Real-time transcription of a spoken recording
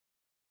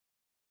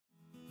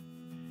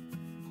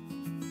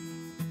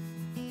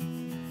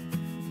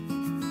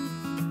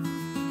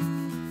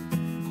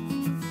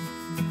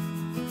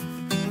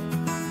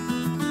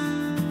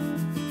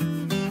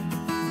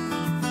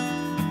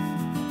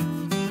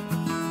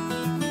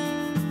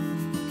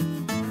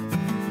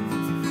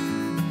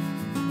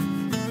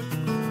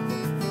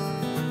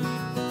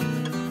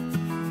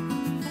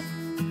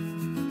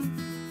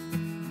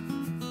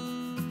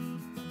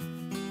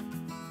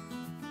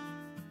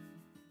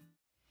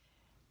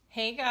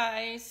Hey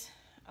guys,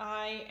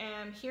 I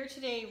am here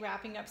today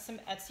wrapping up some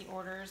Etsy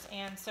orders,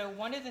 and so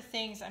one of the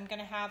things I'm going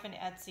to have in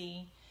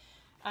Etsy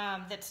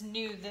that's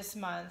new this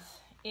month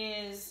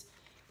is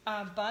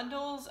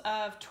bundles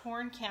of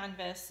torn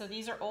canvas. So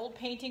these are old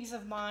paintings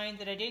of mine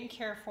that I didn't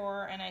care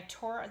for, and I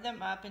tore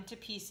them up into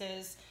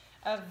pieces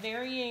of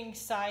varying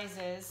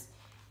sizes,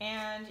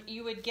 and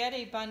you would get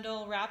a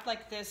bundle wrapped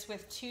like this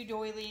with 2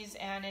 doilies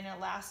and an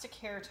elastic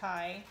hair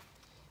tie.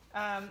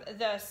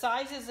 The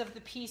sizes of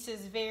the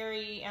pieces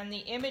vary, and the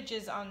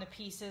images on the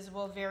pieces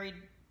will vary.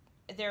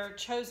 They're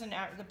chosen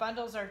at, the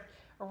bundles are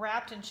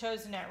wrapped and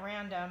chosen at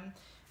random,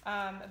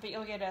 but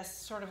you'll get a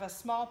sort of a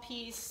small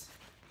piece,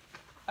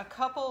 a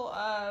couple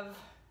of,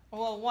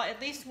 well,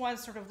 at least one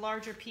sort of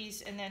larger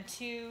piece, and then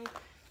 2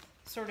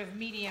 sort of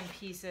medium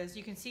pieces.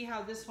 You can see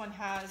how this one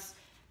has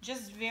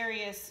just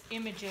various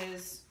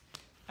images,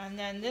 and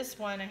then this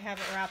one, I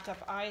haven't wrapped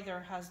up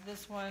either, has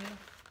this one.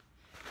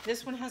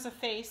 This one has a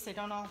face. They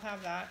don't all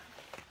have that.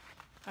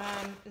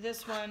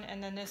 This one,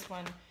 and then this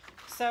one.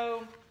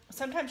 So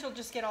sometimes you'll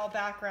just get all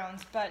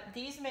backgrounds, but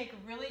these make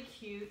really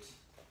cute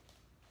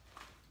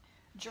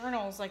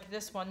journals like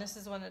this one. This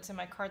is one that's in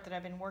my cart that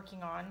I've been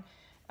working on.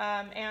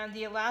 And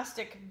the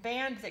elastic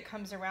band that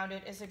comes around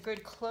it is a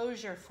good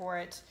closure for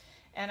it.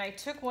 And I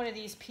took one of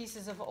these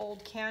pieces of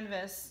old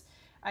canvas.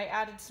 I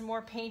added some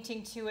more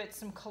painting to it,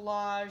 some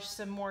collage,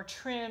 some more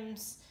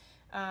trims,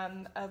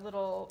 a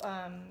little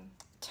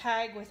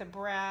tag with a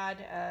brad,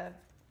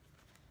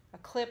 a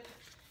clip,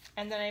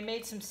 and then I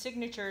made some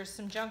signatures,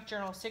 some junk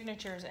journal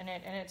signatures in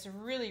it, and it's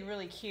really,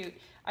 really cute.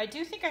 I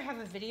do think I have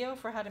a video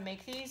for how to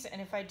make these,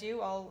 and if I do,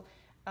 I'll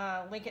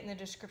link it in the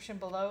description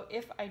below.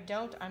 If I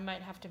don't, I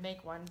might have to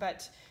make one,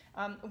 but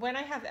when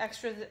I have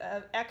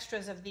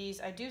extras of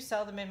these, I do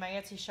sell them in my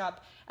Etsy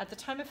shop. At the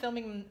time of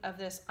filming of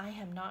this, I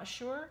am not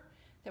sure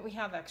that we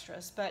have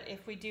extras, but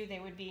if we do, they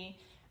would be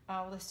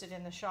listed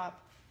in the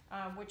shop.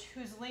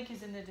 Whose link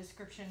is in the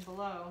description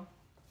below.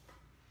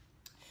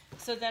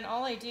 So then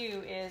all I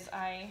do is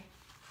I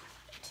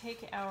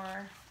take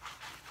our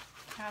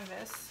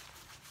canvas,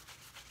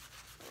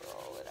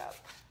 roll it up,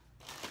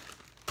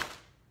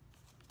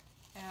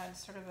 add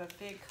sort of a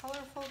big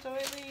colorful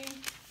doily.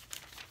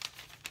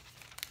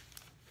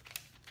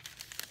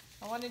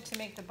 I wanted to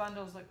make the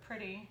bundles look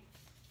pretty.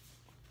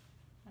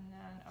 And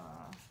then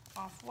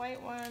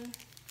off-white one.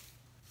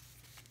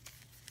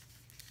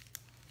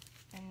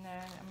 And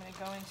then I'm going to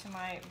go into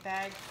my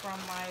bag from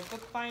my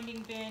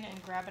bookbinding bin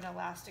and grab an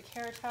elastic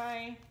hair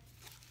tie.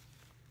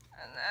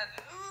 And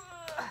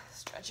then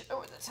stretch it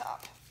over the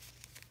top.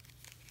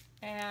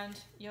 And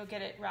you'll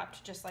get it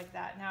wrapped just like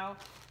that. Now,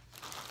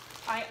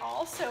 I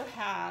also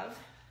have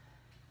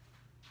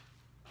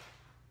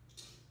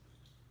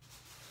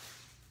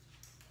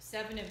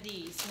 7 of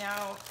these.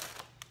 Now,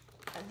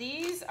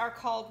 these are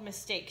called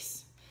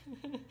mistakes.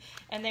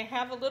 And they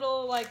have a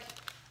little like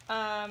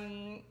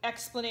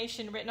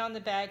explanation written on the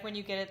bag when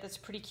you get it that's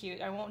pretty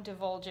cute. I won't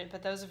divulge it,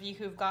 but those of you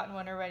who've gotten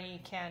one already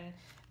can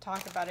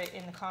talk about it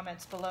in the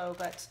comments below.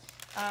 But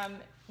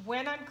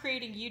when I'm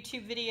creating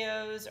YouTube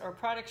videos or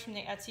products from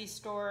the Etsy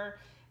store,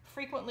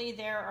 frequently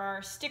there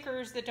are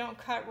stickers that don't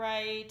cut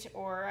right,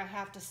 or I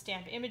have to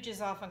stamp images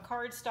off on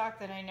cardstock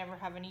that I never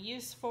have any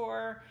use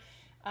for.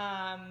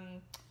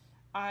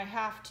 I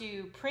have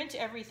to print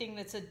everything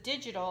that's a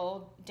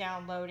digital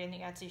download in the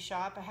Etsy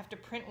shop. I have to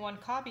print 1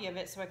 copy of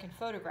it so I can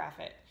photograph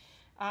it.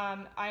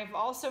 I've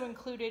also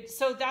included,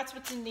 so that's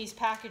what's in these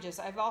packages.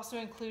 I've also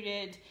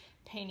included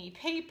painty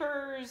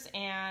papers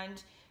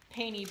and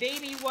painty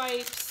baby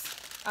wipes.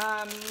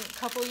 A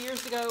couple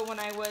years ago when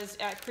I was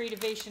at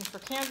Creativation for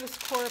Canvas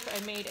Corp, I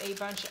made a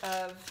bunch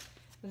of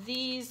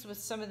these with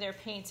some of their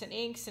paints and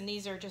inks, and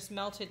these are just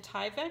melted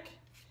Tyvek.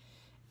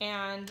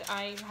 And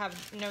I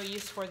have no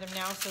use for them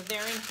now, so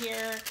they're in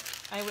here.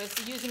 I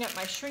was using up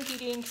my Shrinky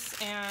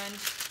Dinks, and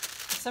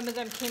some of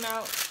them came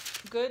out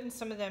good and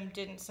some of them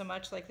didn't so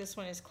much, like this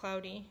one is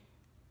cloudy.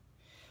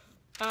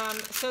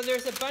 So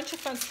there's a bunch of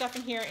fun stuff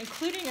in here,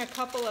 including a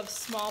couple of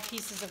small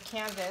pieces of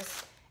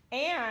canvas.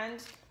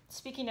 And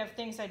speaking of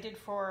things I did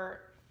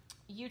for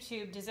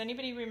YouTube, does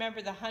anybody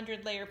remember the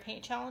 100-layer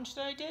paint challenge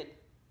that I did?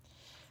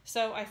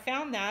 So I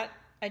found that.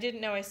 I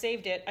didn't know I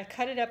saved it. I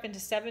cut it up into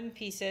 7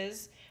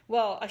 pieces.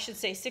 Well, I should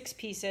say 6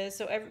 pieces.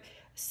 So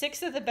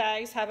 6 of the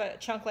bags have a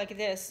chunk like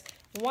this.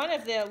 One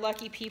of the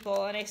lucky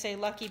people, and I say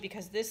lucky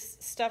because this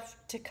stuff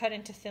to cut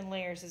into thin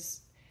layers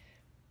is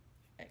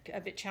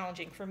a bit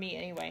challenging for me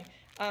anyway.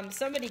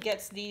 Somebody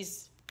gets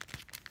these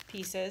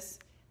pieces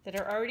that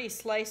are already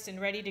sliced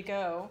and ready to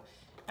go.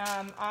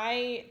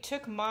 I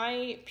took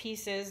my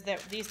pieces,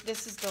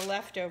 this is the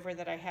leftover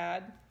that I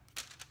had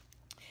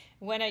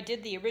when I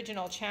did the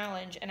original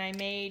challenge, and I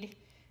made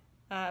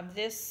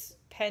this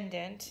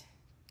pendant.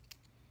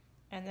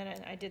 And then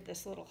I did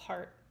this little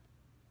heart,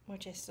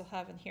 which I still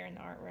have in here in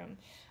the art room.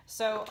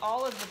 So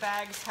all of the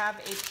bags have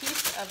a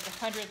piece of the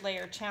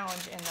 100-layer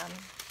challenge in them.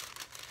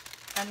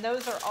 And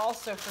those are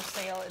also for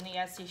sale in the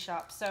Etsy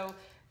shop. So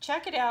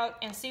check it out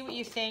and see what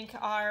you think.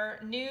 Our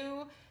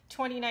new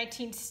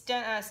 2019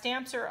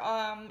 stamps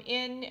are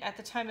in at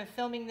the time of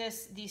filming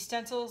this. The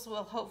stencils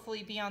will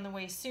hopefully be on the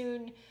way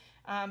soon,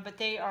 but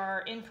they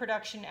are in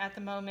production at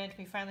the moment.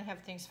 We finally have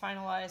things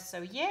finalized,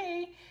 so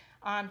yay!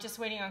 I'm just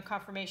waiting on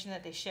confirmation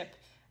that they ship.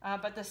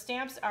 But the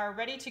stamps are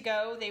ready to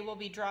go. They will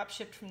be drop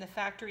shipped from the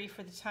factory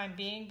for the time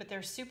being, but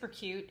they're super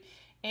cute.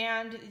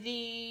 And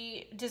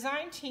the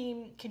design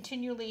team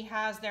continually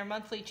has their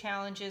monthly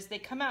challenges. They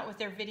come out with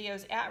their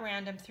videos at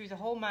random through the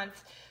whole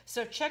month.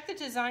 So check the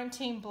design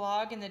team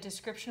blog in the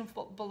description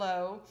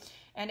below.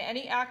 And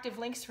any active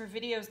links for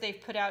videos they've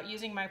put out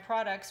using my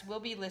products will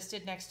be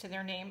listed next to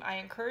their name. I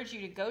encourage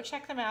you to go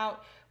check them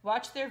out,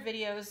 watch their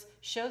videos,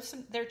 show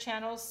their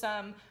channels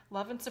some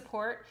love and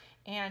support,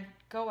 and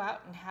go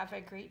out and have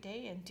a great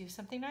day and do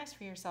something nice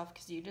for yourself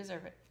because you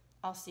deserve it.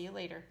 I'll see you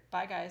later.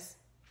 Bye, guys.